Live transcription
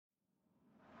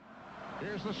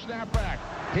Here's the snapback.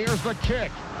 Here's the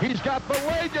kick. He's got the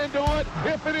leg into it.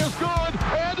 If it is good,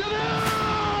 and it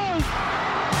is!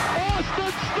 Austin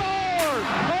Starr,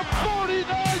 a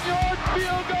 49-yard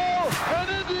field goal, and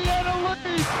Indiana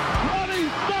leads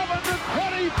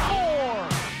 27-24.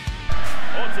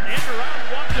 Oh, it's an end around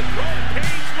one to throw. Page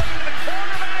looking at the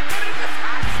quarterback, and it's a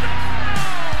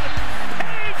touchdown!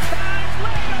 Page finds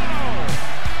Leno!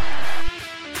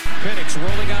 Penix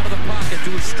rolling out of the pocket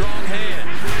to a strong hand.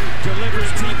 Delivers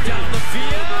deep down the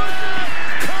field.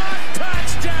 Caught,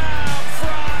 touchdown!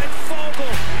 Fried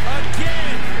Fogel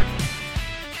again.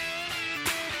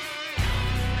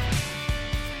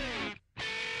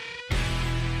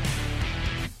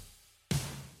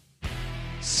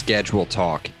 Schedule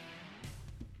talk.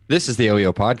 This is the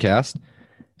OEO podcast,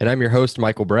 and I'm your host,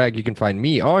 Michael Bragg. You can find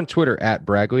me on Twitter at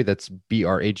Bragley. That's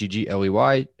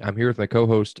Braggley. I'm here with my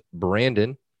co-host,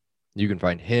 Brandon. You can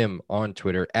find him on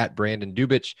Twitter at Brandon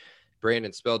Dubich.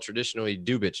 Brandon spelled traditionally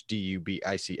Dubich,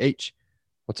 D-U-B-I-C-H.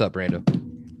 What's up, Brando?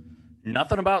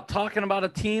 Nothing about talking about a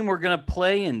team we're going to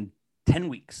play in 10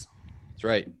 weeks. That's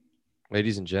right.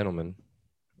 Ladies and gentlemen,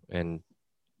 and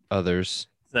others.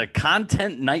 The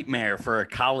content nightmare for a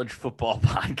college football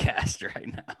podcast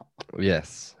right now.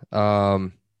 Yes.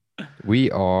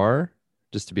 We are,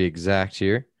 just to be exact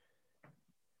here,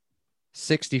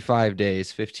 65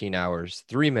 days, 15 hours,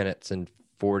 3 minutes, and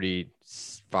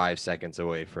 45 seconds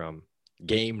away from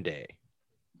game day.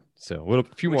 So a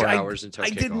few more hours until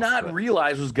I did not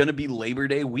realize was going to be Labor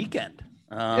Day weekend.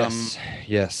 Yes.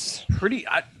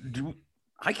 I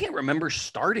can't remember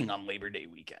starting on Labor Day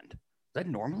weekend. Does that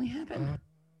normally happen?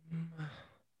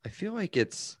 I feel like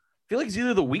it's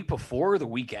either the week before or the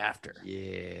week after.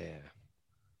 Yeah.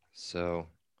 So,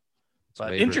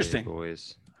 but Labor interesting, Day,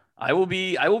 boys. I will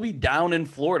be down in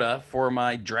Florida for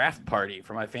my draft party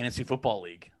for my fantasy football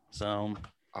league. So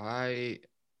I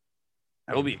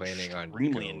will be planning on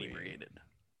extremely inebriated.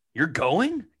 You're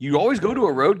going? You always go to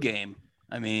a road game.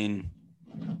 I mean,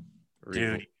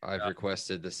 dude, I've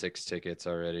requested the 6 tickets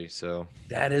already, so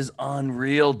that is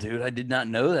unreal, dude. I did not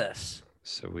know this.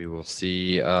 So we will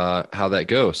see how that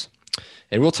goes.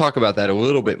 And we'll talk about that a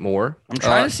little bit more. I'm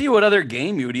trying to see what other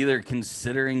game you would either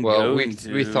considering going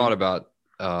to. We thought about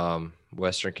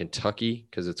Western Kentucky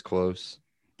because it's close.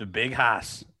 The Big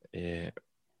Hoss. Yeah.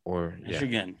 Or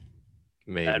Michigan.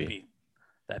 Yeah, maybe.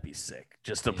 That'd be sick.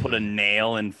 Just to put a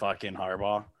nail in fucking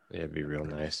Harbaugh. Yeah, it'd be real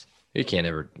nice. You can't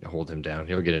ever hold him down.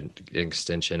 He'll get an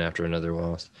extension after another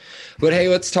loss. But hey,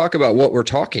 let's talk about what we're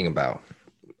talking about.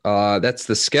 That's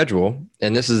the schedule.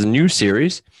 And this is a new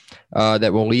series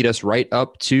that will lead us right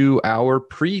up to our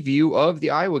preview of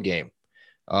the Iowa game.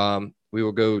 We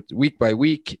will go week by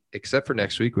week, except for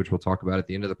next week, which we'll talk about at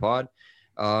the end of the pod,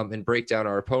 and break down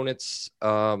our opponents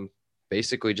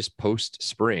basically just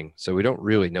post-spring. So we don't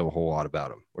really know a whole lot about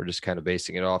them. We're just kind of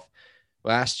basing it off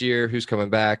last year, who's coming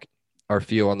back, our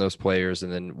feel on those players, and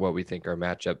then what we think our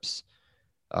matchups,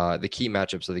 the key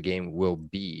matchups of the game will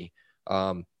be.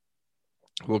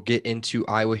 We'll get into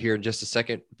Iowa here in just a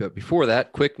second. But before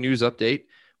that, quick news update.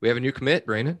 We have a new commit,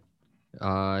 Brandon.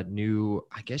 I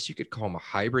guess you could call him a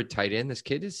hybrid tight end. This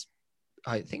kid is,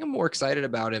 I think I'm more excited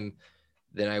about him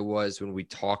than I was when we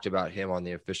talked about him on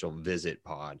the official visit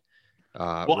pod.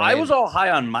 I was all high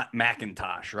on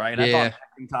McIntosh, right? Yeah.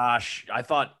 I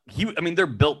thought they're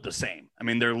built the same. I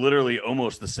mean, they're literally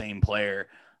almost the same player.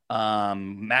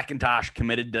 McIntosh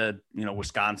committed to,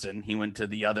 Wisconsin. He went to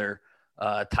the other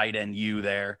tight end U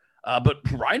there. But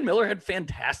Ryan Miller had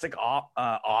fantastic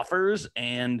offers,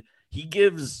 and he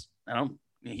gives,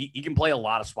 he can play a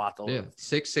lot of spots. Yeah,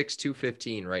 6'6",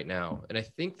 215 right now. And I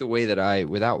think the way that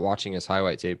without watching his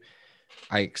highlight tape,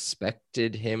 I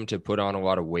expected him to put on a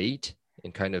lot of weight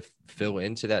and kind of fill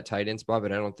into that tight end spot,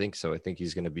 but I don't think so. I think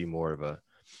he's going to be more of a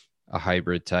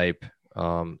hybrid type.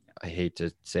 I hate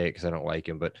to say it because I don't like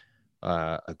him, but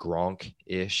a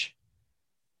Gronk-ish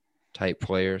type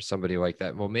player, somebody like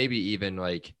that. Well, maybe even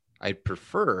like I'd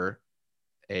prefer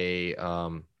a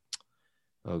oh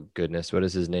goodness, what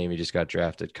is his name? He just got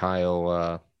drafted.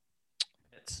 Kyle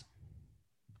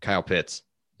Pitts.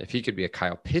 If he could be a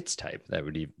Kyle Pitts type, that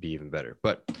would be even better.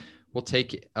 But we'll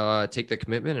take the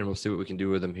commitment and we'll see what we can do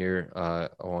with him here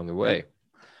along the way.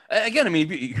 Again, I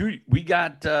mean, we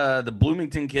got the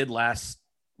Bloomington kid last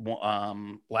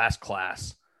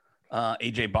class,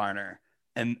 AJ Barner.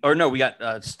 We got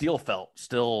Steelfelt,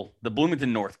 still the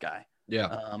Bloomington North guy.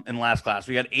 Yeah. In last class,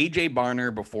 we got AJ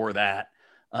Barner before that,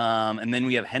 and then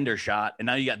we have Hendershot, and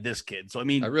now you got this kid. So I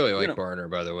mean, I really like Barner,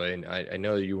 by the way, and I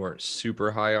know you weren't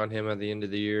super high on him at the end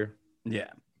of the year.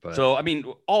 Yeah. But so I mean,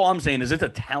 all I'm saying is it's a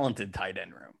talented tight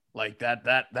end room. Like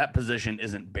that position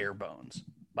isn't bare bones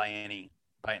by any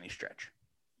by any stretch.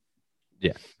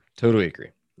 Totally agree.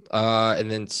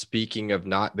 And then speaking of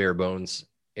not bare bones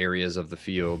areas of the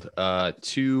field,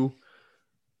 2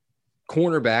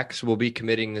 cornerbacks will be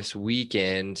committing this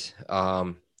weekend.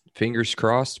 Fingers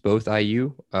crossed, both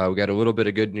IU. We got a little bit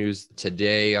of good news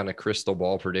today on a crystal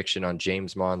ball prediction on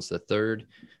James Mons III.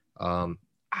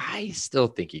 I still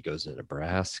think he goes to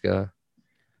Nebraska.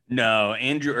 No,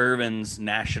 Andrew Irvin's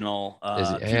national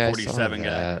 247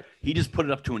 guy. He just put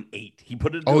it up to an 8. He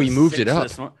put it. He moved it up.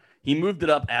 He moved it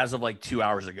up as of like 2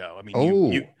 hours ago. I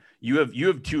mean, you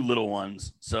have 2 little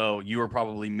ones, so you were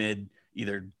probably mid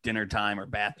either dinner time or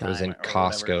bath time. It was in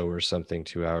Costco or something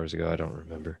 2 hours ago. I don't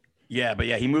remember. Yeah, but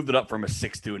he moved it up from a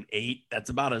 6 to an 8. That's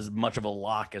about as much of a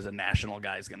lock as a national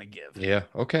guy is going to give. Yeah.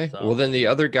 Okay. So. Well, then the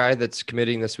other guy that's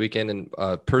committing this weekend, and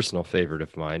a personal favorite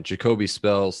of mine, Jacoby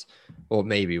Spells. Well,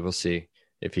 maybe we'll see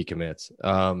if he commits.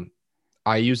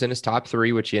 IU's in his top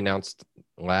 3, which he announced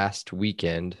last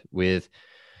weekend with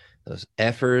those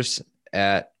effers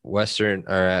at Western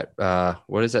or at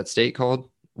what is that state called?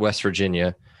 West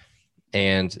Virginia,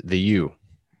 and the U.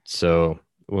 So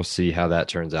we'll see how that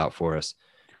turns out for us.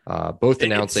 Both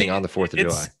announcing on the 4th of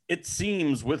July. It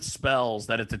seems with Spells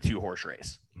that it's a 2-horse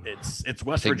race. It's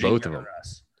West Virginia both of them.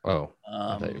 us. Oh,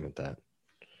 I thought you meant that.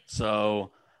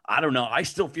 So I don't know. I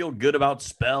still feel good about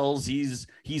Spells. He's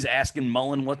asking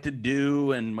Mullen what to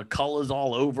do, and McCullough's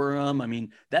all over him. I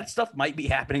mean, that stuff might be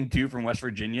happening too from West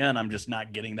Virginia, and I'm just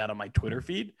not getting that on my Twitter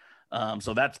feed.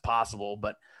 So that's possible,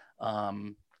 but I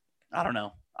don't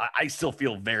know. I still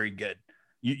feel very good.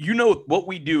 You know what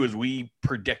we do is we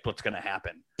predict what's going to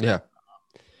happen. Yeah.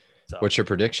 So what's your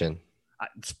prediction?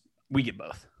 We get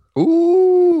both.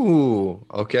 Ooh.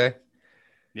 Okay.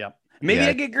 Yep. Maybe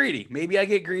I get greedy. Maybe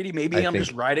I'm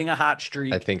just riding a hot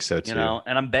streak. I think so too.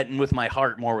 And I'm betting with my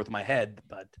heart more with my head,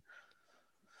 but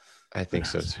I think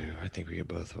so too. I think we get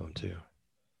both of them too.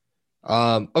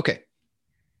 Okay.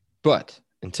 But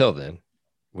until then,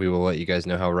 we will let you guys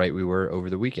know how right we were over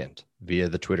the weekend via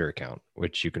the Twitter account,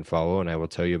 which you can follow and I will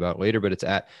tell you about later, but it's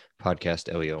at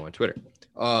Podcast LEO on Twitter.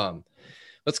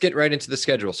 Let's get right into the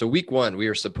schedule. So week 1, we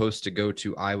are supposed to go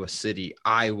to Iowa City,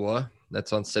 Iowa.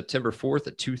 That's on September 4th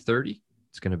at 2:30.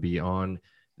 It's going to be on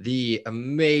the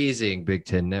amazing Big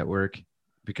Ten Network,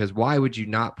 because why would you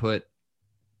not put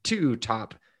 2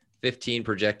 top 15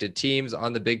 projected teams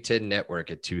on the Big Ten Network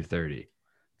at 2:30? Is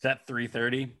that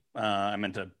 3:30? I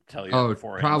meant to tell you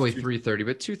before. Probably 3:30,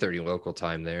 but 2:30 local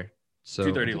time there. So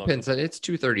 2:30 it depends. It's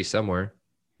 2:30 somewhere,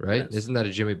 right? Yes. Isn't that a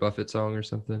Jimmy Buffett song or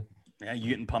something? Yeah, you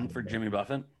getting pumped for Jimmy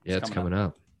Buffett? It's coming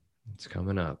up. It's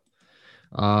coming up.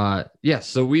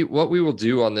 So what we will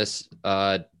do on this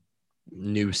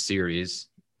new series,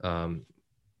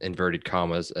 inverted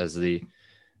commas as the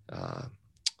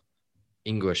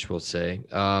English will say.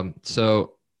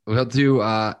 So we'll do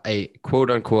a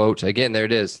quote unquote, again, there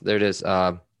it is,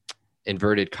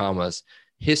 inverted commas,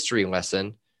 history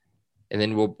lesson. And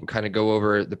then we'll kind of go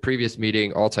over the previous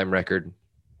meeting, all-time record,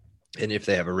 and if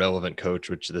they have a relevant coach,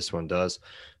 which this one does,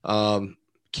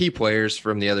 key players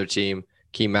from the other team,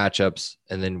 key matchups,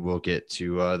 and then we'll get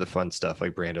to the fun stuff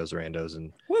like Brandos, Randos,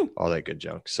 and all that good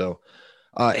junk. So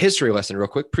history lesson real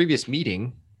quick. Previous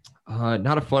meeting,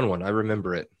 not a fun one. I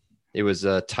remember it. It was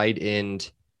a tight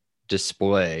end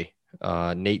display.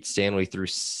 Nate Stanley threw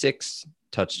 6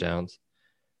 touchdowns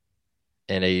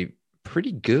and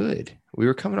we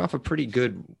were coming off a pretty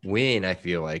good win, I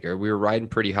feel like, or we were riding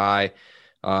pretty high.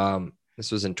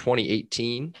 This was in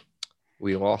 2018.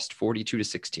 We lost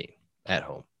 42-16 at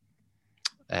home.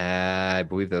 I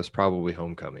believe that was probably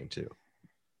homecoming too.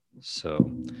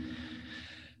 So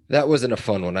that wasn't a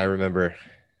fun one. I remember,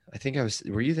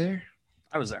 were you there?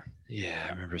 I was there. Yeah,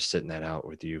 I remember sitting that out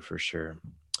with you for sure.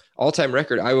 All-time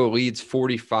record, Iowa leads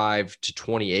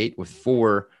 45-28 with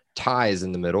 4 ties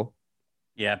in the middle.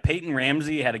 Yeah, Peyton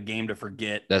Ramsey had a game to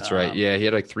forget. That's right. Yeah, he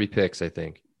had like 3 picks, I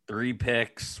think. 3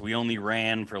 picks. We only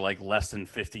ran for like less than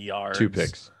 50 yards. 2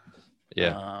 picks.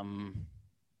 Yeah.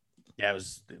 Yeah,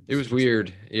 it was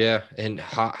weird. Yeah, and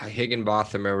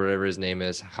Higginbotham or whatever his name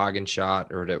is,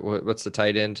 Hoggenshot or what's the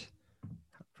tight end?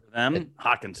 For them,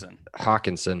 Hawkinson.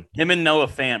 Him and Noah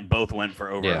Fant both went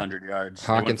for over 100 yards.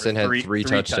 Hawkinson had 3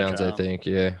 touchdowns, I think.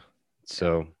 Yeah.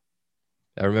 So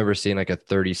I remember seeing like a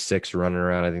 36 running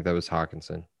around. I think that was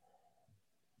Hawkinson.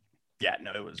 Yeah,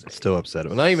 no, it was still upset.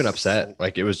 Well, not even upset.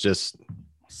 Like it was just,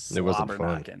 it wasn't fun.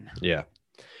 Knocking. Yeah.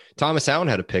 Thomas Allen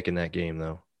had a pick in that game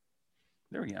though.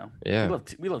 There we go. Yeah.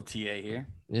 We love TA here.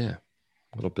 Yeah.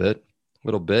 A little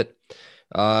bit.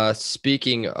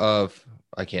 Speaking of,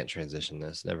 I can't transition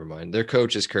this. Never mind. Their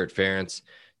coach is Kirk Ferentz,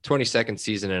 22nd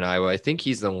season in Iowa. I think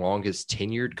he's the longest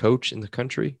tenured coach in the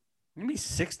country. Maybe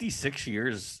 66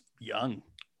 years young.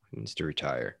 He needs to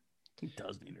retire. He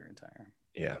does need to retire.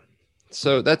 Yeah.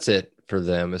 So that's it for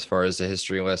them as far as the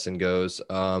history lesson goes.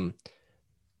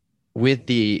 With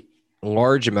the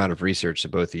large amount of research that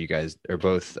both of you guys or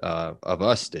both of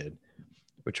us did,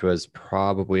 which was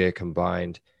probably a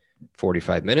combined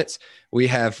 45 minutes, we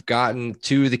have gotten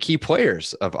to the key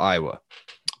players of Iowa.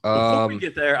 Before we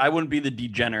get there, I wouldn't be the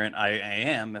degenerate I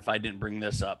am if I didn't bring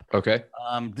this up. Okay.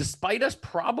 Despite us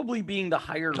probably being the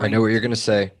higher, I know what you're going to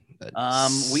say. We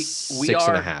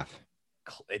 6.5.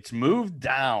 It's moved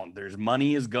down. There's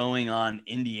money is going on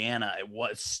Indiana. It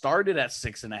was started at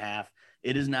 6.5.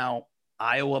 It is now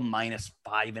Iowa minus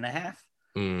 5.5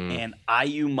 and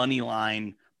IU money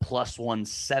line plus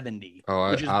 170.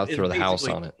 Oh, I'll throw the house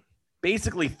on it.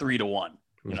 Basically 3-1.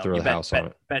 Throw the house on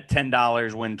it. Bet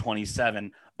 $10, win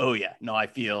 27. Oh yeah, no, I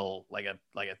feel like a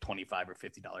 $25 or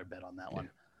 $50 bet on that one.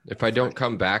 If I don't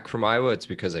come back from Iowa, it's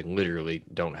because I literally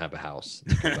don't have a house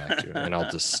to come back to, and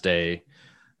I'll just stay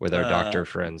with our doctor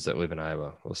friends that live in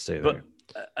Iowa. We'll stay there.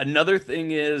 But another thing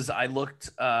is, I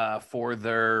looked for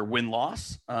their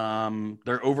win-loss.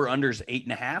 Their over/unders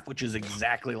 8.5, which is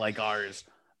exactly like ours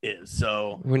is.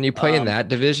 So when you play in that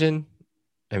division,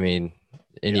 I mean,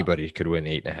 anybody could win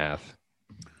 8.5.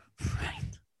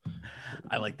 Right.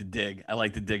 I like to dig.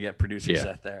 At producer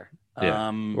set there. Yeah.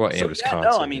 And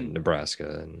Wisconsin, and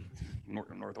Nebraska, and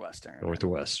Northwestern,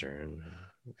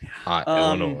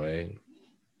 Illinois,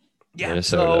 So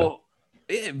Minnesota.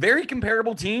 very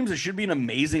comparable teams. It should be an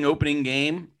amazing opening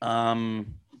game.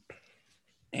 And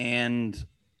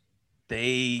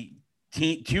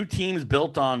two teams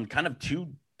built on kind of two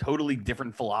totally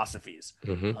different philosophies.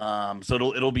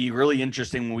 So it'll be really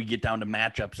interesting when we get down to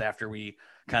matchups after we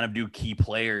kind of do key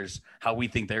players, how we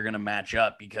think they're going to match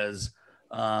up, because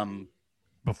a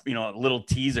little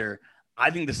teaser,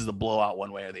 I think this is a blowout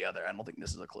one way or the other. I don't think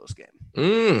this is a close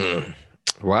game.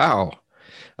 Wow.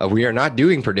 We are not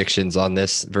doing predictions on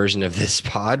this version of this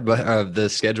pod, but of the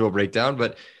schedule breakdown,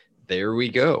 but there we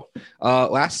go.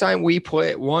 Last time we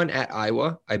won at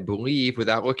Iowa, I believe,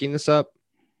 without looking this up,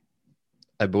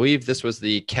 I believe this was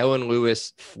the Kellen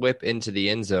Lewis flip into the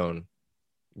end zone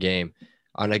game.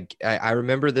 I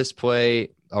remember this play.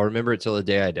 I'll remember it till the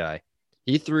day I die.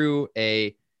 He threw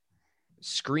a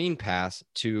screen pass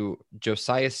to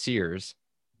Josiah Sears,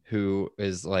 who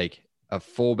is like a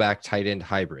fullback tight end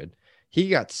hybrid. He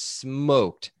got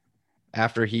smoked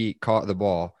after he caught the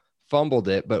ball, fumbled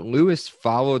it, but Lewis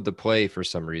followed the play for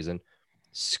some reason,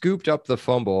 scooped up the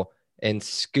fumble and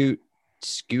scooted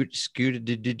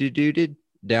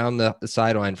down the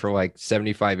sideline for like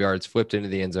 75 yards, flipped into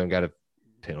the end zone, got a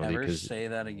penalty. Never say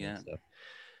that again.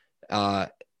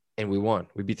 And we won.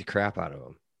 We beat the crap out of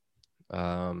them.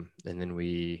 And then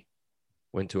we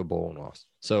went to a bowl and lost.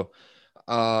 So,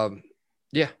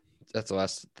 yeah, that's the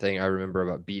last thing I remember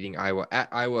about beating Iowa at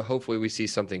Iowa. Hopefully we see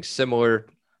something similar.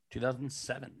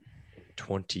 2007.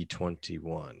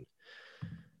 2021.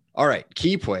 All right,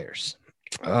 key players.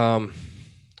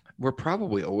 We're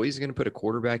probably always going to put a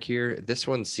quarterback here. This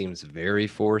one seems very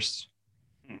forced.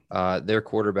 Their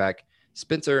quarterback,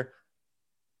 Spencer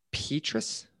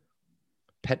Petras,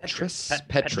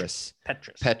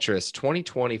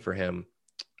 2020 for him.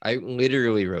 I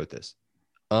literally wrote this.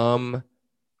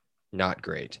 Not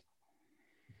great.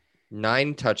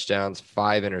 9 touchdowns,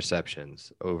 5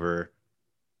 interceptions over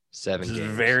 7 games.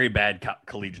 Very bad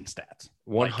collegiate stats.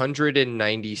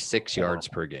 196 yards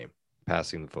per game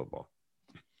passing the football.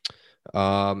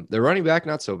 The running back,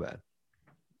 not so bad.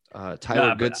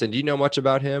 Tyler Goodson. Do you know much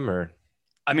about him, or?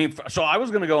 I mean, so I was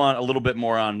going to go on a little bit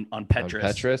more on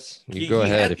Petras. You go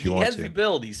ahead if you want to. He has the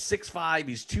build. He's 6'5".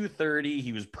 He's 230.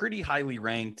 He was pretty highly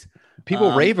ranked.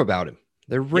 People rave about him.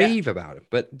 They rave about him,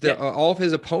 but all of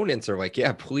his opponents are like,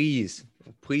 "Yeah, please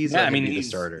let me be the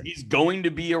starter." He's going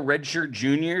to be a redshirt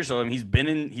junior, so he's been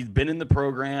in the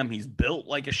program. He's built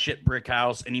like a shit brick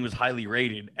house, and he was highly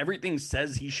rated. Everything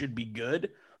says he should be good,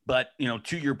 but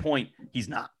to your point, he's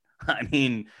not. I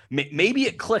mean, maybe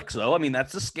it clicks though. I mean,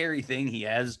 that's the scary thing. He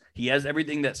has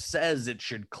everything that says it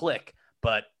should click,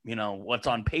 but what's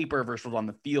on paper versus what's on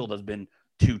the field has been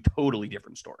two totally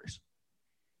different stories.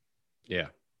 Yeah.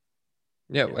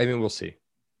 I mean, we'll see.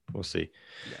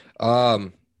 Yeah.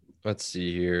 Let's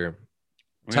see here.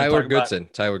 Tyler Goodson.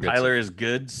 Tyler is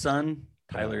good, son.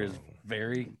 Tyler is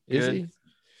very good. Is he?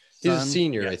 He's a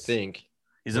senior, yes. I think.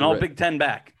 He's an all Big Ten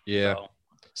back. Yeah. So.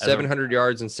 700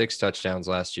 yards and 6 touchdowns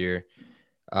last year.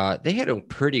 They had a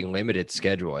pretty limited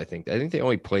schedule, I think. I think they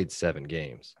only played 7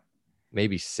 games,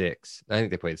 maybe 6. I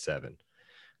think they played 7.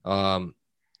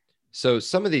 So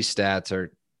some of these stats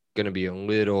are going to be a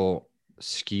little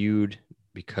skewed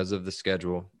because of the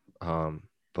schedule.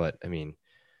 But I mean,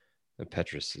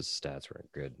 Petrus's stats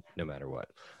weren't good no matter what.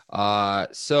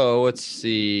 So let's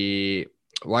see.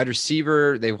 Wide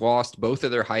receiver, they've lost both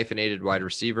of their hyphenated wide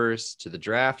receivers to the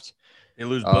draft. They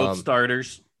lose both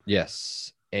starters.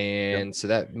 Yes. And so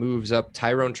that moves up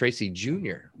Tyrone Tracy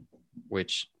Jr.,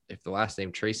 which if the last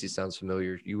name Tracy sounds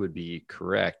familiar, you would be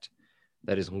correct.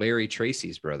 That is Larry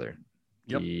Tracy's brother.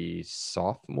 Yep. The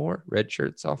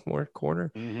redshirt sophomore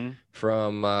corner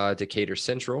from Decatur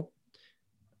Central,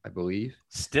 I believe.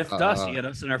 Stiffed us. He had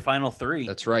us in our final three.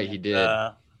 That's right. He did.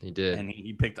 He did. And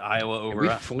he picked Iowa over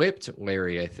us. We flipped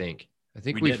Larry, I think.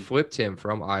 We flipped him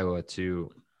from Iowa to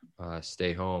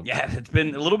stay home. Yeah, it's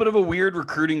been a little bit of a weird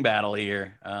recruiting battle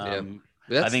here.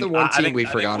 That's the one team we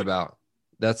forgot about.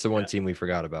 That's the one team we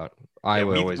forgot about.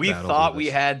 Iowa we thought we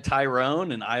had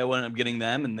Tyrone, and Iowa ended up getting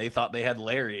them, and they thought they had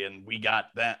Larry, and we got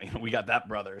that. We got that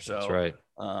brother. So that's right.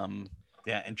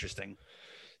 Interesting.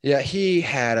 Yeah, he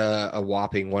had a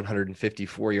whopping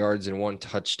 154 yards and 1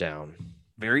 touchdown.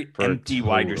 Very empty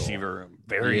wide receiver room.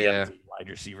 Very empty wide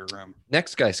receiver room.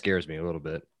 Next guy scares me a little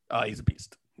bit. Oh, he's a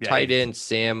beast. Yeah, tight end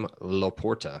Sam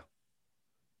Laporta.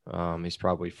 He's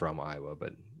probably from Iowa,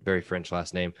 but very French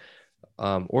last name.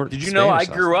 Or did you know I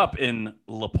grew up in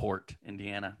LaPorte,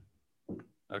 Indiana?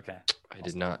 Okay. I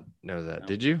did not know that. No.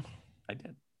 Did you? I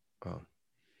did. Oh.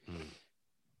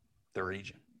 The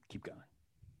region. Keep going.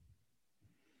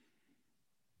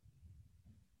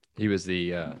 He was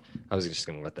the I was just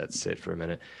going to let that sit for a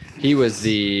minute. He was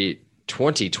the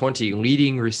 2020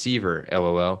 leading receiver,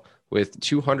 LOL, with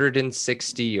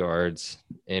 260 yards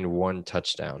and 1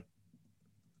 touchdown.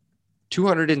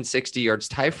 260 yards.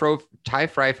 Ty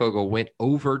Freifogel went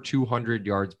over 200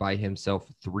 yards by himself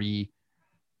 3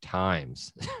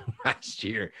 times last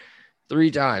year.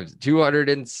 3 times.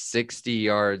 260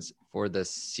 yards for the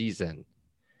season.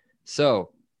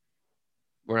 So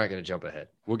we're not going to jump ahead.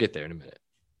 We'll get there in a minute.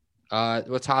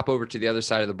 Let's hop over to the other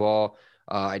side of the ball.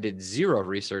 I did 0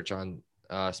 research on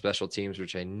special teams,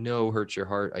 which I know hurts your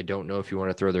heart. I don't know if you want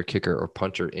to throw their kicker or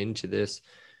punter into this.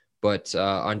 But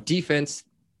on defense,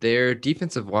 their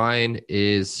defensive line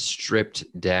is stripped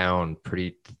down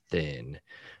pretty thin.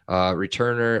 Best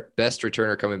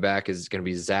returner coming back is going to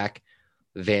be Zach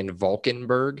Van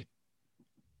Valkenburg.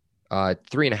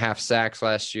 3.5 sacks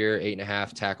last year,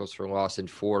 8.5 tackles for loss,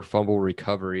 and 4 fumble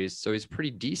recoveries. So he's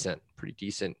pretty decent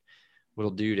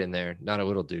little dude in there. Not a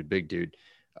little dude, big dude.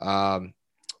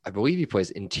 I believe he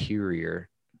plays interior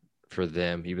for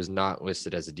them. He was not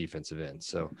listed as a defensive end.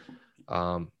 So,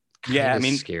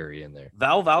 scary in there.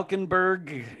 Val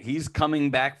Valkenburg, he's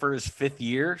coming back for his 5th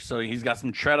year, so he's got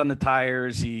some tread on the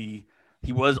tires. He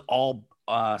was all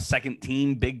second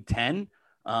team Big Ten,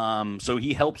 so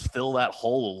he helps fill that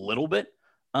hole a little bit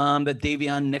that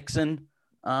Davion Nixon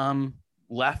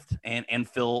left and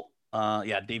fill.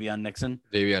 Davion Nixon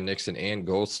and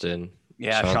Golston.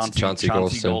 Yeah, Chauncey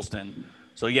Golston.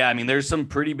 So there's some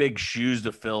pretty big shoes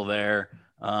to fill there.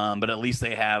 But at least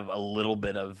they have a little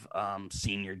bit of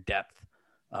senior depth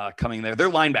coming there. Their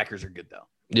linebackers are good, though.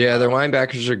 Yeah, their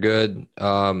linebackers are good.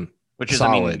 Which is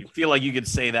solid. I feel like you could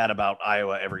say that about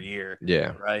Iowa every year.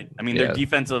 Yeah. Right? Their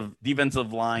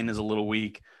defensive line is a little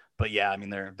weak. But,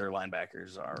 their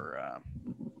linebackers are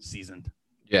seasoned.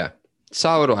 Yeah,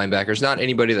 solid linebackers. Not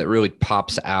anybody that really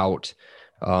pops out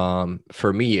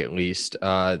for me, at least.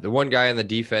 The one guy on the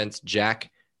defense,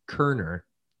 Jack Kerner,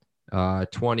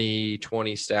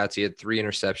 2020 stats. He had 3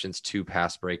 interceptions, 2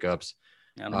 pass breakups.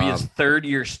 It'll be his 3rd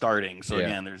year starting. So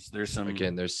there's some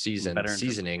there's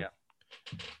seasoning. A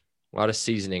lot of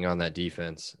seasoning on that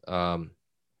defense.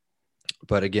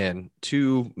 But again,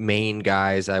 2 main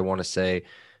guys I want to say,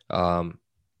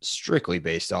 strictly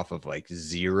based off of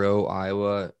 0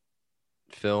 Iowa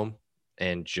film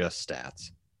and just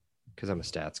stats. Because I'm a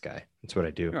stats guy. That's what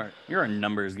I do. You're a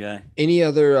numbers guy. Any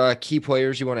other key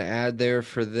players you want to add there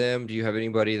for them? Do you have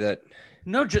anybody that?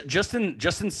 No, just in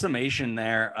summation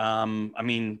there.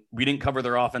 We didn't cover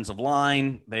their offensive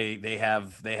line. They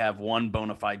have one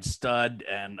bona fide stud,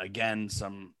 and again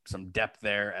some depth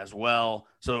there as well.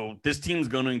 So this team's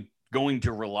going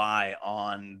to rely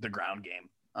on the ground game.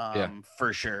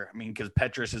 For sure. Because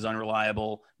Petrus is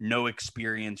unreliable, no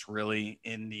experience really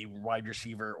in the wide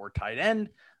receiver or tight end.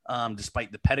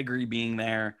 Despite the pedigree being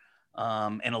there,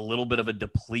 and a little bit of a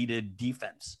depleted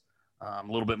defense, a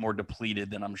little bit more depleted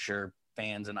than I'm sure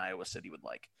fans in Iowa City would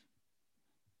like.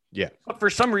 Yeah, but for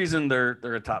some reason they're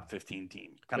a top 15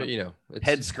 team. Kind of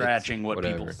head scratching what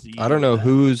whatever. People see. I don't know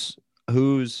who's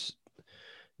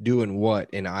doing what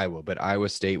in Iowa, but Iowa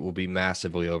State will be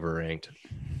massively overranked.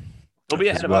 They'll be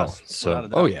ahead of us. So,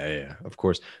 of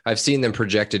course. I've seen them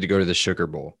projected to go to the Sugar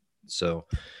Bowl, so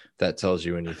that tells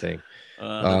you anything.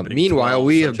 Meanwhile,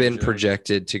 we have been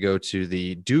projected to go to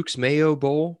the Duke's Mayo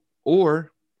Bowl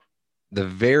or the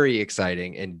very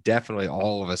exciting, and definitely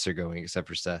all of us are going except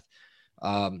for Seth,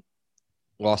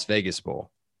 Las Vegas Bowl.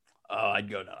 Oh, I'd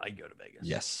go to Vegas.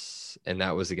 Yes, and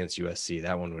that was against USC.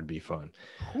 That one would be fun.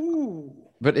 Ooh.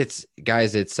 But it's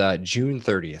June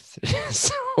 30th,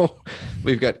 so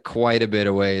we've got quite a bit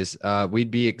of ways.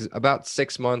 We'd be about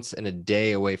 6 months and a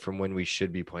day away from when we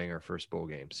should be playing our first bowl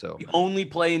game. So we only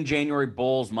play in January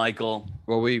bowls, Michael.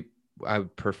 Well, I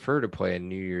would prefer to play a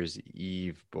New Year's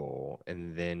Eve bowl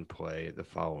and then play the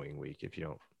following week. If you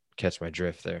don't catch my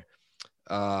drift there,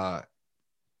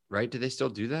 right? Do they still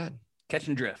do that?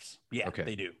 Catching drifts. Yeah, okay.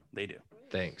 They do.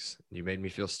 Thanks. You made me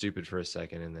feel stupid for a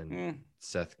second, and then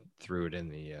Seth threw it in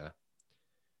the.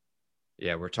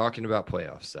 Yeah, we're talking about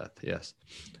playoffs, Seth. Yes.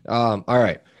 All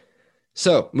right.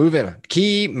 So moving on.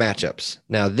 Key matchups.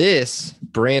 Now this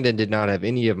Brandon did not have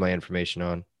any of my information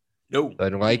on. No.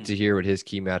 I'd like to hear what his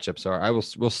key matchups are.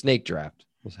 We'll snake draft.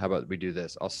 How about we do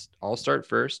this? I'll start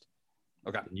first.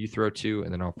 Okay. You throw 2,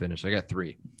 and then I'll finish. I got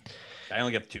 3. I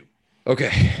only got 2.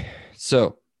 Okay.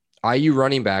 So IU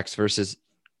running backs versus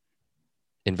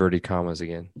inverted commas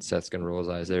again. Seth's going to roll his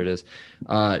eyes. There it is.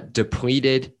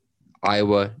 Depleted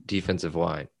Iowa defensive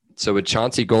line. So with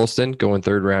Chauncey Golston going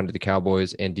 3rd round to the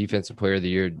Cowboys and Defensive Player of the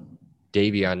Year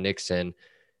Davion Nixon,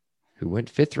 who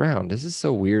went 5th round. This is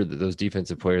so weird that those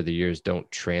Defensive Player of the Years don't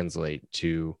translate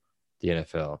to the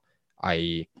NFL,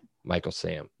 i.e. Michael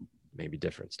Sam. Maybe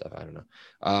different stuff. I don't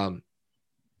know.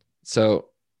 So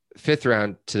 5th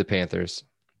round to the Panthers.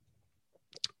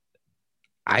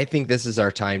 I think this is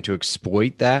our time to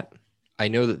exploit that. I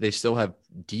know that they still have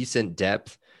decent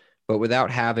depth, but without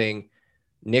having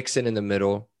Nixon in the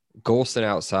middle, Golston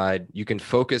outside, you can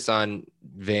focus on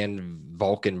Van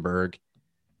Valkenburg.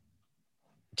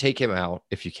 Take him out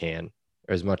if you can,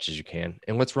 or as much as you can,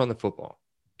 and let's run the football.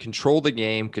 Control the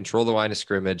game, control the line of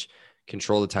scrimmage,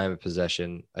 control the time of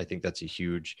possession. I think that's a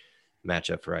huge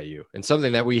matchup for IU and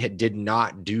something that we did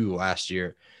not do last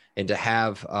year. And to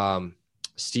have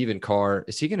Stephen Carr,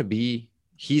 is he going to be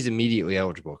 – he's immediately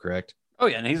eligible, correct? Oh,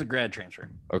 yeah, and he's a grad transfer.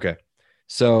 Okay.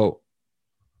 So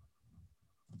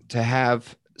to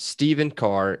have Stephen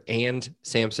Carr and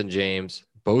Samson James,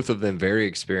 both of them very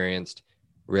experienced,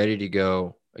 ready to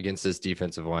go against this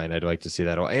defensive line, I'd like to see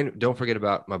that all. And don't forget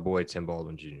about my boy Tim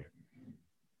Baldwin Jr.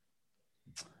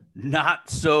 Not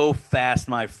so fast,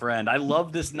 my friend. I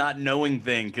love this not knowing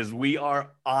thing because we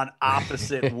are on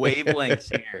opposite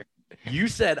wavelengths here. You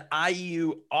said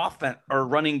IU offense or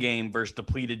running game versus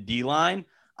depleted D-line.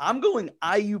 I'm going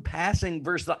IU passing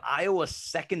versus the Iowa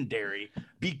secondary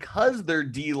because their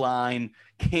D-line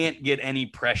can't get any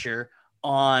pressure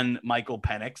on Michael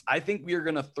Penix. I think we are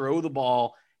going to throw the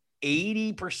ball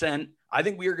 80%. I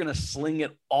think we are going to sling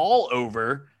it all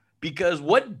over because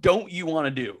what don't you want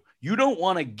to do? You don't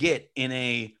want to get in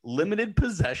a limited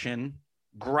possession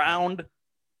ground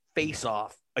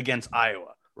face-off against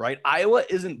Iowa, right? Iowa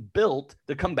isn't built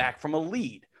to come back from a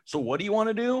lead. So what do you want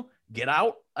to do? Get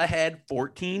out ahead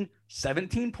 14,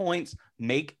 17 points,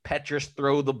 make Petrus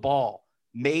throw the ball.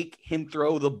 Make him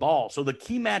throw the ball. So the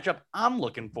key matchup I'm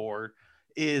looking for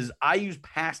is IU's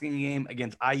passing game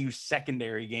against IU's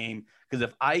secondary game. Because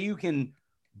if IU can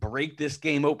break this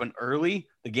game open early,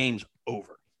 the game's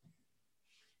over.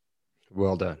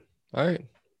 Well done. All right.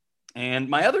 And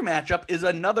my other matchup is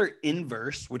another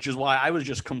inverse, which is why I was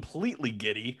just completely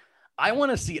giddy. I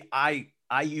want to see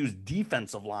IU's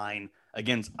defensive line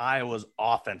against Iowa's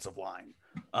offensive line.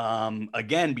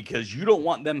 Again, because you don't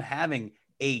want them having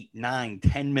 8, 9,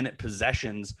 10-minute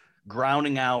possessions,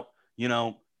 grounding out,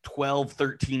 12,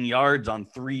 13 yards on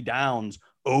 3 downs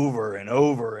over and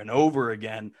over and over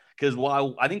again. Because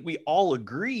while I think we all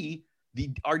agree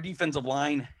our defensive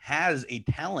line has a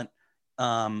talent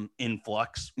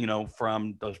influx,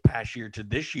 from those past year to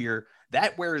this year,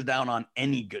 that wears down on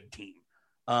any good team.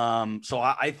 So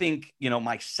I think,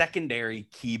 my secondary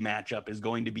key matchup is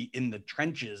going to be in the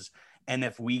trenches. And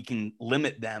if we can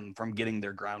limit them from getting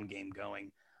their ground game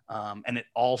going, and it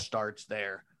all starts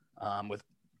there with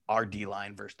our D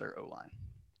line versus their O line.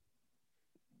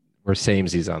 We're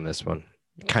samesies on this one.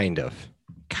 Kind of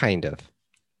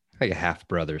like a half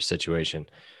brother situation.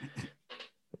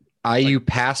 IU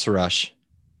pass rush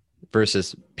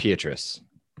versus Petrus.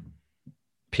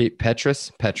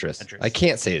 Petrus. I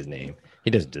can't say his name.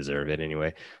 He doesn't deserve it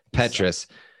anyway. Petrus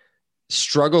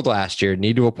struggled last year,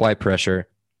 need to apply pressure,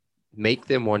 make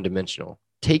them one-dimensional.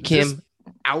 Take him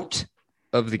out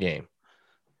of the game.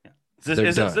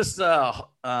 Is this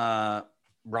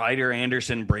Ryder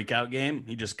Anderson breakout game?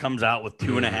 He just comes out with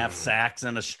 2.5 sacks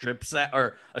and a strip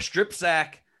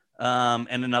sack and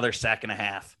another sack and a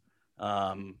half.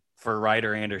 for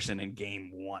Ryder Anderson in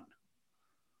game 1.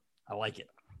 I like it.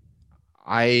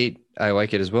 I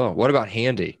like it as well. What about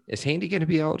Handy? Is Handy going to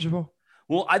be eligible?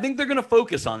 Well, I think they're going to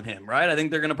focus on him, right? I think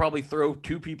they're going to probably throw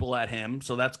 2 people at him,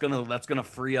 so that's going to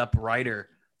free up Ryder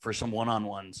for some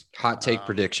one-on-ones. Hot take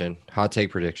prediction.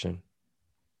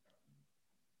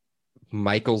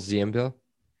 Michael Ziemba.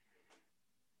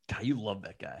 God, you love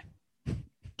that guy.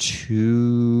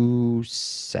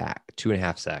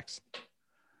 2.5 sacks.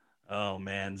 Oh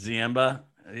man, Ziemba.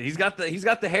 He's got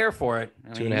the hair for it.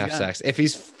 2.5 sacks. If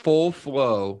he's full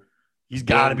flow, he's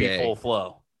got to be full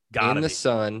flow. In the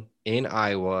sun in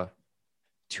Iowa,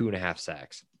 2.5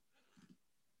 sacks.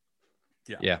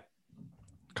 Yeah.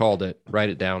 Called it. Write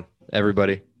it down,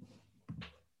 everybody.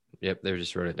 Yep, they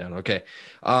just wrote it down. Okay.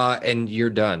 And you're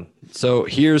done. So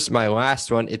here's my last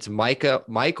one. It's Michael,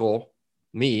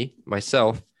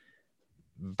 myself,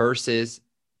 versus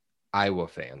Iowa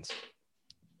fans.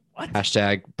 What?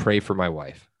 Hashtag pray for my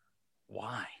wife.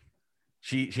 Why?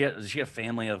 Does she have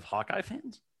family of Hawkeye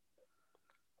fans?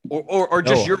 Or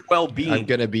just your well-being? I'm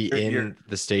gonna be in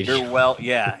the stadium.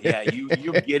 Yeah.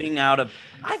 You're getting out of.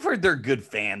 I've heard they're good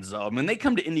fans though. I mean, they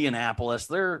come to Indianapolis.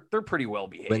 They're pretty well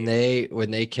behaved. When they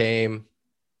came,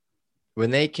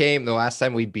 the last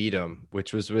time we beat them,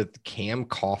 which was with Cam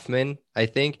Kaufman, I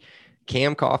think.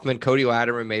 Cam Kaufman, Cody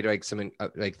Latterman made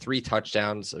like 3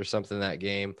 touchdowns or something that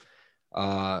game,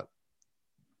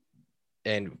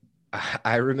 and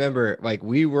I remember like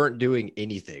we weren't doing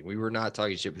anything. We were not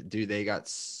talking shit, but dude, they got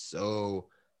so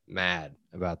mad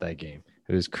about that game.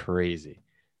 It was crazy.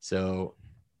 So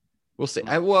we'll see.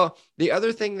 The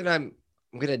other thing that I'm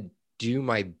gonna do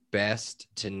my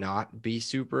best to not be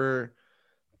super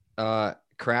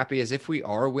crappy is if we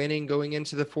are winning going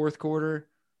into the fourth quarter,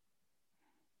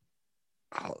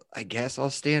 I guess I'll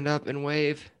stand up and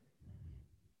wave.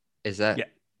 Is that?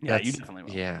 Yeah, you definitely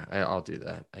will. Yeah, I'll do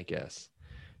that, I guess.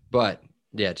 But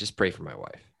yeah, just pray for my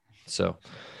wife. So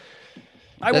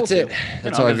that's it.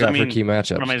 That's all I've got for key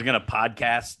matchups. Am I just going to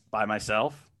podcast by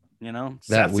myself? That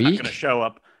Seth's week? Not going to show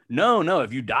up. No.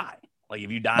 If you die,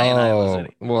 in Iowa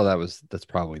City. Well, that's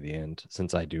probably the end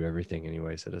since I do everything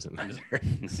anyway, so it doesn't matter.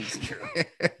 This is true.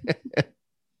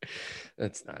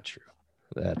 That's not true.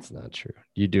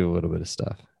 You do a little bit of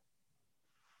stuff.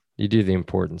 You do the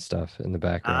important stuff in the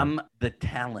background. I'm the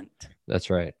talent. That's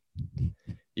right.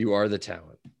 You are the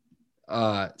talent.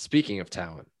 Speaking of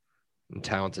talent and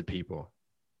talented people,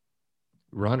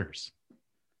 runners,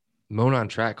 Monon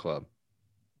Track Club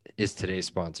is today's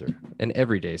sponsor, an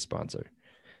everyday sponsor,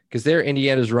 because they're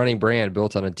Indiana's running brand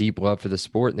built on a deep love for the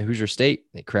sport in the Hoosier State.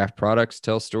 They craft products,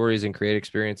 tell stories, and create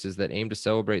experiences that aim to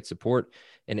celebrate, support,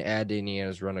 and add to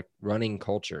Indiana's running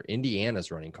culture.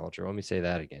 Let me say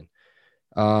that again.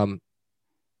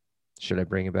 Should I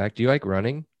bring it back? Do you like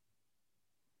running?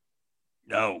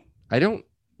 No. I don't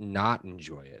not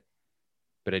enjoy it,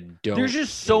 but I don't. There's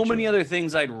just so many other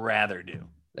things I'd rather do.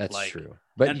 That's true.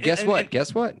 But guess what?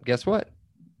 Guess what?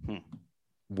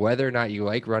 Whether or not you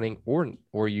like running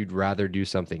or you'd rather do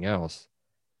something else,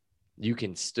 you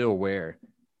can still wear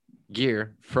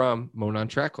gear from Monon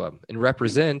Track Club and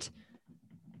represent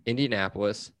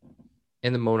Indianapolis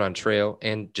and the Monon Trail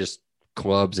and just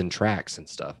clubs and tracks and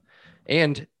stuff,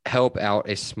 and help out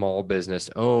a small business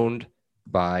owned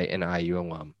by an IU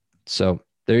alum. So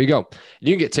there you go.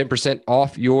 You can get 10%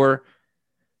 off your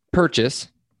purchase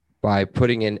by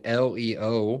putting in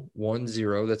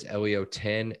LEO10. That's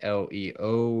LEO10,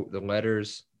 LEO, the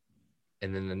letters,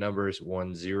 and then the numbers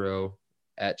 10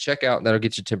 at checkout. That'll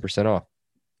get you 10% off.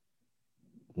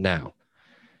 Now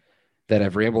that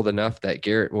I've rambled enough that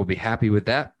Garrett will be happy with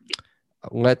that,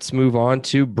 let's move on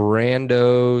to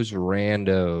Brando's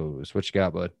Randos. What you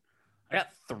got, bud? I got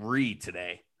 3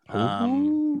 today.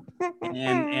 And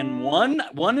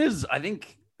one is, I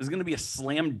think, is going to be a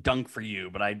slam dunk for you,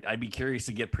 but I'd be curious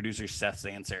to get producer Seth's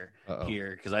answer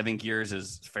here, because I think yours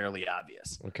is fairly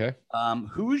obvious. Okay.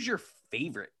 Who is your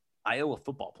favorite Iowa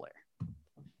football player?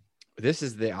 This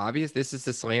is the obvious. This is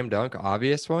the slam dunk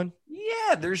obvious one.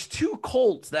 Yeah, there's 2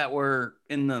 Colts that were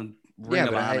in the Ring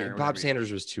of Honor. Bob Sanders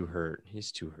was too hurt.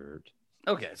 He's too hurt.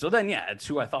 Okay, so then it's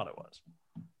who I thought it was.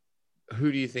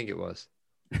 Who do you think it was?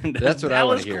 That's what I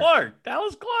want to hear.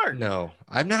 Dallas Clark. No,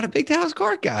 I'm not a big Dallas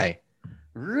Clark guy.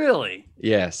 Really?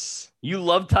 Yes. You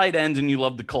love tight ends and you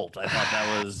love the Colts. I thought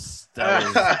that was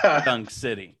Dunk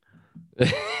City.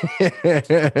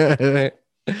 That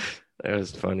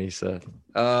was funny, Seth.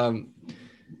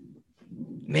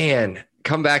 Man,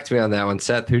 come back to me on that one,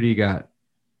 Seth. Who do you got?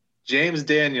 James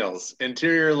Daniels,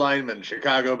 interior lineman,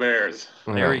 Chicago Bears.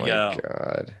 There we go.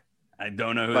 God. I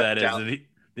don't know who that is.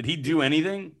 Did he do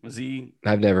anything? Was he?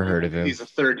 I've never heard of him. He's a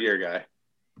third-year guy.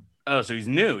 Oh, so he's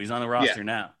new. He's on the roster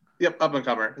now. Yep, up and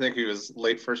comer. I think he was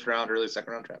late first round, early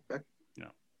second round draft pick.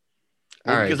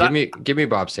 All right, because give me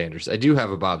Bob Sanders. I do have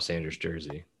a Bob Sanders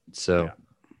jersey, so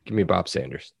give me Bob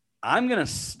Sanders. I'm gonna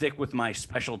stick with my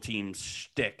special teams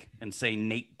shtick and say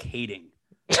Nate Kading,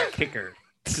 kicker.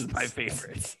 This is my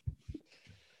favorite.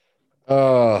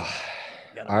 Oh,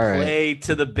 You gotta all right. play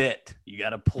to the bit. You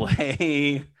gotta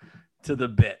play to the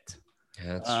bit.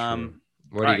 Yeah, that's true.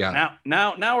 What do All you right, got?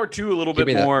 Now we're a little Give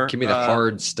bit me more. give me the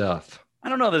hard stuff. I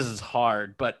don't know if this is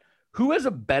hard, but who has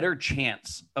a better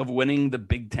chance of winning the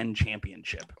Big Ten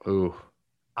championship? Ooh,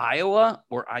 Iowa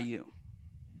or IU?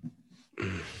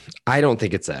 I don't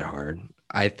think it's that hard.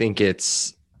 I think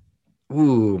it's,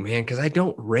 man, because I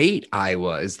don't rate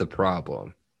Iowa is the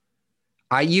problem.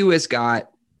 IU has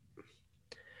got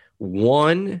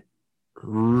one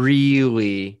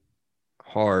really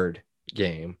hard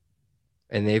game,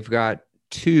 and they've got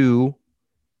two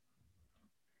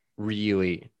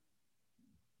really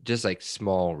just like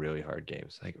small, really hard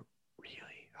games, like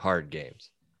really hard games.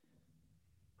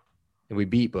 And we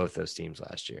beat both those teams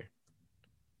last year.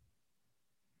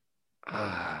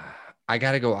 I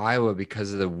got to go Iowa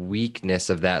because of the weakness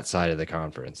of that side of the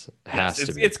conference. It has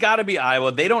to be. It's got to be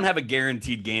Iowa. They don't have a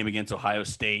guaranteed game against Ohio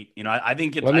State. You know, I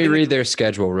think it's. Let me read their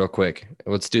schedule real quick.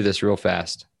 Let's do this real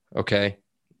fast. Okay.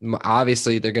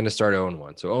 Obviously, they're going to start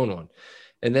 0-1. So 0-1.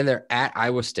 And then they're at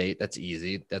Iowa State. That's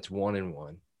easy. That's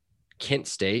 1-1. Kent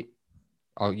State.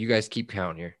 Oh, you guys keep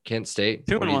counting here. Kent State.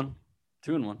 2-1.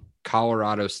 2-1.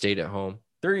 Colorado State at home.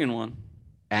 3-1.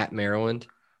 At Maryland.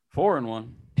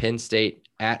 4-1. Penn State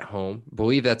at home.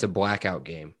 Believe that's a blackout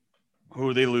game.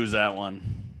 Who they lose that one?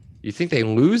 You think they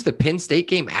lose the Penn State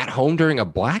game at home during a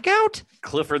blackout?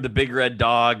 Clifford, the big red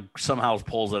dog, somehow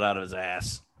pulls it out of his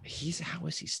ass. How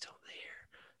is he still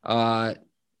there?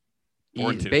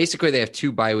 4-2. Basically, they have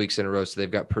 2 bye weeks in a row. So they've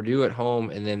got Purdue at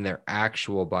home and then their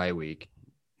actual bye week.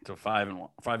 So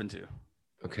 5-2.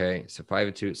 Okay, so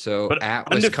 5-2. So But at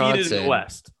undefeated Wisconsin, in the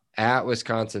West. At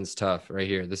Wisconsin's tough right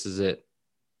here. This is it.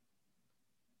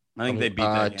 I think they beat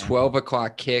that game. 12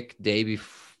 o'clock kick day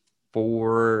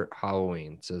before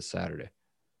Halloween. So Saturday.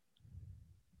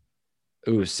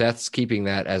 Ooh, Seth's keeping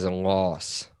that as a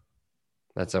loss.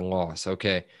 That's a loss.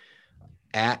 Okay.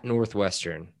 At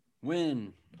Northwestern.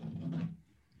 Win.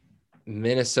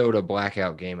 Minnesota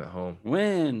blackout game at home.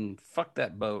 Win. Fuck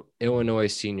that boat. Illinois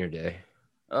senior day.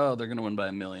 Oh, they're going to win by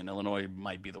 1 million. Illinois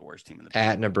might be the worst team in the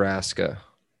At Nebraska.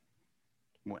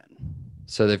 Win.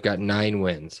 So they've got 9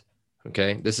 wins.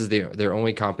 Okay. This is their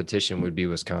only competition would be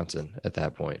Wisconsin at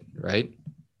that point, right?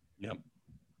 Yep.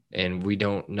 And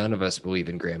none of us believe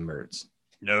in Graham Mertz.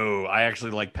 No, I actually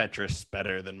like Petrus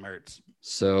better than Mertz.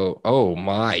 So, oh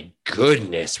my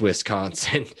goodness,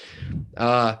 Wisconsin.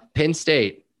 Penn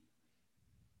State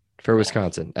for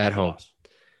Wisconsin at home. Loss.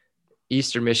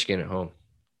 Eastern Michigan at home.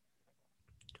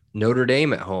 Notre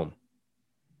Dame at home.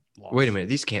 Loss. Wait a minute.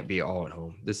 These can't be all at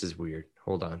home. This is weird.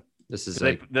 Hold on. This is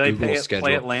Do they play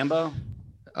at Lambeau?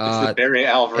 It's the Barry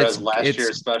Alvarez it's- last it's-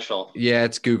 year's special. Yeah,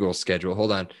 it's Google's schedule.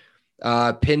 Hold on.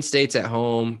 Penn State's at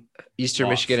home. Eastern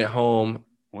Loss. Michigan at home.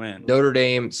 Win. Notre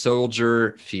Dame,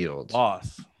 Soldier Field.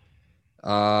 Loss.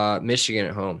 Michigan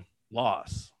at home.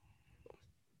 Loss.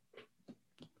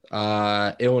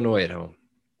 Illinois at home.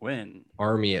 Win.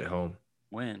 Army at home.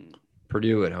 Win.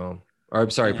 Purdue at home. Or I'm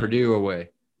sorry, Yeah. Purdue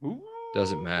away. Ooh.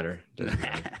 Doesn't matter.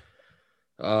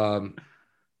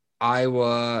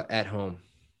 Iowa at home.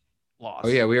 Loss. Oh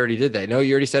yeah, we already did that. No,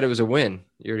 you already said it was a win.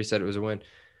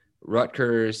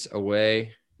 Rutgers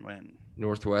away. Win.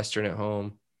 Northwestern at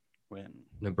home. Win.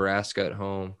 Nebraska at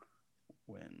home.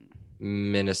 Win.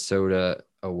 Minnesota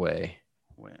away.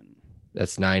 Win.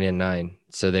 That's 9-9.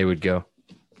 So they would go.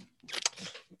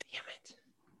 Damn it.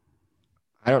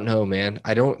 I don't know, man.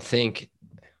 I don't think.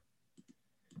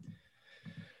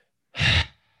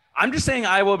 I'm just saying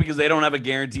Iowa because they don't have a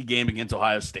guaranteed game against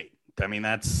Ohio State. I mean,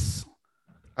 that's.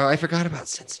 Oh, I forgot about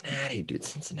Cincinnati, dude.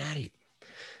 Cincinnati.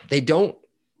 They don't.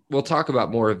 We'll talk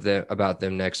about more of about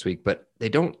them next week, but they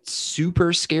don't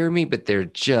super scare me. But they're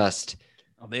just.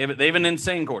 Oh, they have an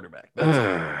insane quarterback.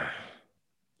 They're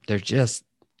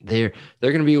going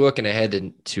to be looking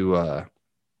ahead to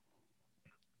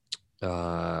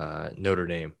Notre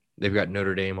Dame. They've got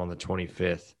Notre Dame on the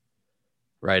 25th,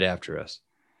 right after us.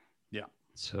 Yeah.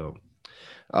 So,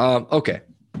 okay.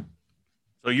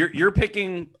 So you're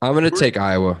picking. I'm going to take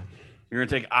Iowa. You're going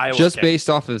to take Iowa Just okay. based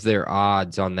off of their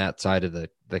odds on that side of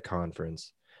the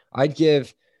conference. I'd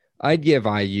give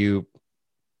IU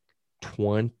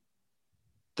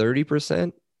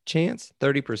 30% chance.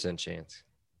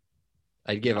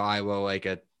 I'd give Iowa like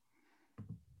a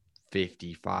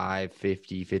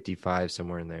 55,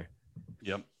 somewhere in there.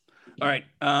 Yep. All right.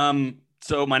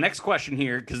 So my next question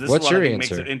here, because this What's is what your I think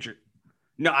answer? makes it interesting.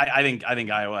 No, I think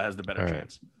Iowa has the better All right.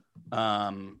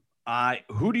 chance.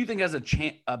 Who do you think has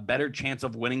a better chance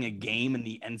of winning a game in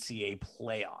the NCAA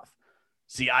playoff?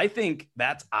 See, I think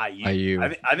that's IU.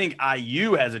 I think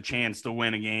IU has a chance to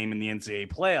win a game in the NCAA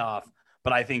playoff,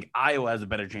 but I think Iowa has a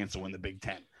better chance to win the Big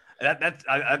Ten. That's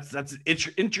an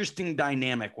interesting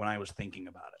dynamic when I was thinking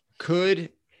about it.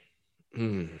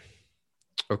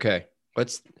 Okay.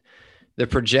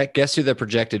 Guess who the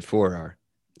projected 4 are?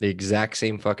 The exact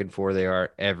same fucking 4 they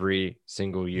are every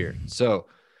single year. So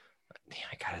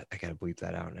I gotta bleep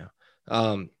that out now.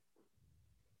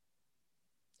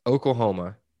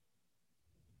 Oklahoma.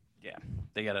 Yeah,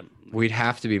 they got to. We'd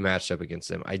have to be matched up against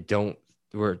them.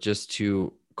 We're just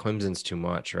Clemson's too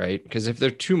much, right? Because if they're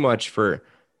too much for,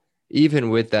 even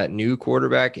with that new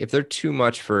quarterback, if they're too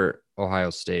much for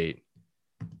Ohio State,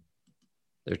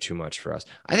 they're too much for us.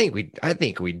 I think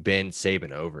we'd bend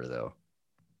Saban over though.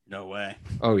 No way.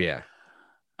 Oh yeah.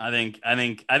 I think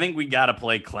we got to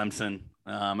play Clemson.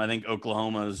 I think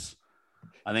Oklahoma's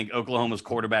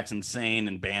quarterback's insane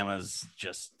and Bama's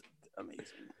just amazing.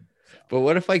 But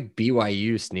what if like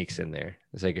BYU sneaks in there?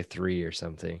 It's like a 3 or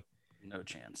something. No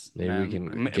chance. Maybe we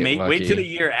can get lucky. Wait till the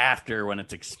year after when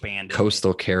it's expanded.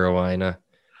 Coastal Carolina.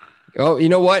 Oh, you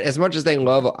know what? As much as they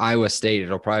love Iowa State,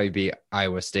 it'll probably be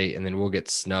Iowa State, and then we'll get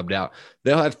snubbed out.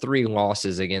 They'll have 3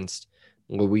 losses against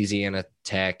Louisiana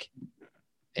Tech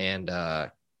and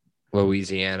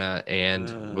Louisiana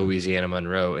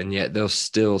Monroe, and yet they'll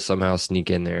still somehow sneak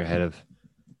in there ahead of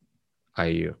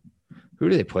IU. Who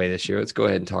do they play this year? Let's go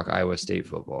ahead and talk Iowa State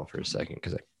football for a second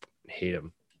because I hate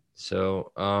them.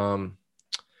 So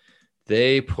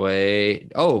they play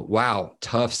 – oh, wow,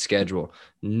 tough schedule.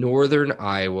 Northern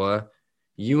Iowa,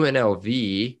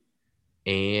 UNLV,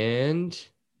 and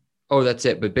 – oh, that's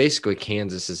it. But basically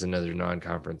Kansas is another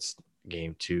non-conference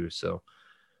game too. So,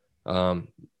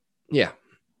 yeah,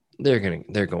 they're going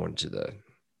to the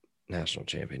national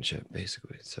championship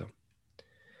basically. So,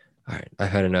 all right, I've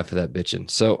had enough of that bitching.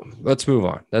 So let's move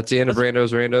on. That's the end of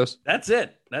Brando's Randos. That's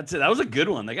it. That was a good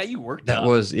one. They got you worked up. That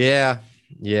was, yeah.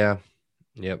 Yep.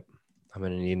 I'm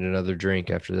going to need another drink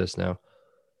after this now.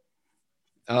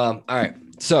 All right.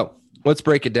 So let's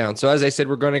break it down. So as I said,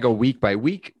 we're going to go week by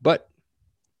week, but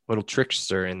little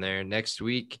trickster in there. Next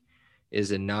week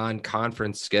is a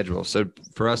non-conference schedule. So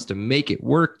for us to make it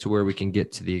work to where we can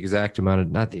get to the exact amount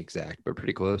of, not the exact, but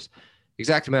pretty close,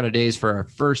 exact amount of days for our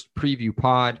first preview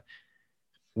pod,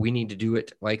 we need to do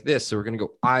it like this. So we're going to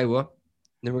go Iowa.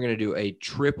 Then we're going to do a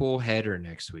triple header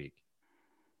next week.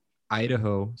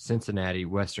 Idaho, Cincinnati,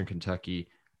 Western Kentucky,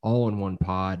 all in one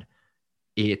pod.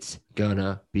 It's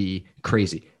gonna be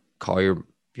crazy. Call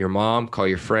your mom, call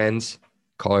your friends,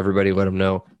 call everybody, let them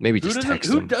know. Maybe just text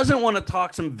them. Who doesn't want to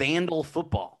talk some Vandal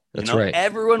football? That's right.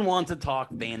 Everyone wants to talk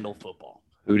Vandal football.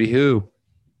 Hooty hoo.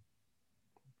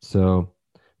 So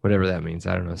whatever that means,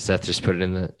 I don't know. Seth just put it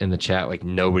in the chat like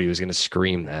nobody was gonna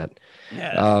scream that.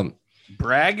 Yeah.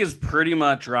 Bragg is pretty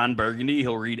much Ron Burgundy.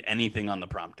 He'll read anything on the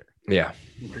prompter. Yeah.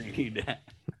 Read.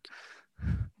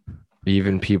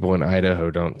 Even people in Idaho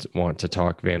don't want to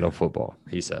talk Vandal football,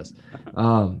 he says.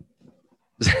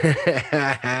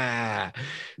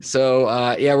 So,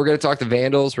 yeah, we're going to talk the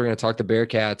Vandals. We're going to talk the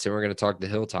Bearcats, and we're going to talk the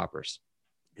Hilltoppers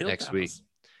next week.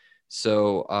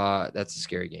 So that's a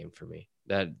scary game for me.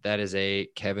 That is a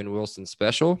Kevin Wilson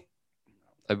special,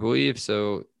 I believe.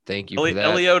 So thank you for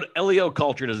that. Elio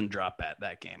culture doesn't drop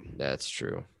that game. That's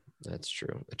true. A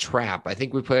trap. I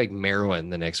think we play like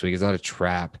Maryland the next week. It's not a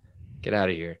trap. Get out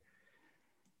of here.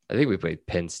 I think we play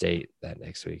Penn State that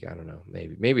next week. I don't know.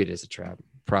 Maybe it is a trap.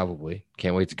 Probably.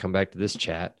 Can't wait to come back to this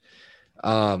chat.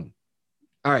 All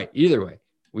right. Either way,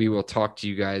 we will talk to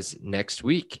you guys next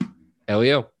week.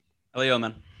 Elio,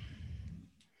 man.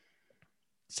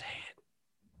 Say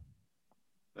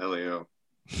it. Elio.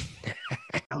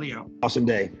 Elio. Awesome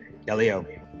day. Elio.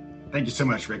 Thank you so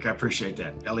much, Rick. I appreciate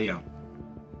that. Elio.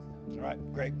 All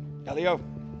right. Great. Elio.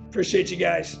 Appreciate you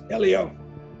guys. Elio.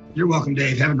 You're welcome,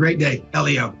 Dave. Have a great day.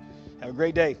 Elio. Have a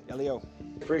great day. Elio.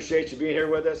 Appreciate you being here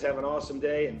with us. Have an awesome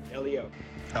day. And Elio.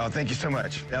 Oh, thank you so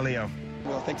much. Elio.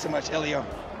 Well, thanks so much, Elio.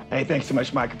 Hey, thanks so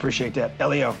much, Mike. Appreciate that.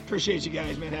 Elio. Appreciate you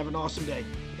guys, man. Have an awesome day.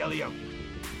 Elio.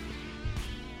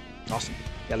 Awesome.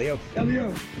 Elio.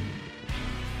 Elio.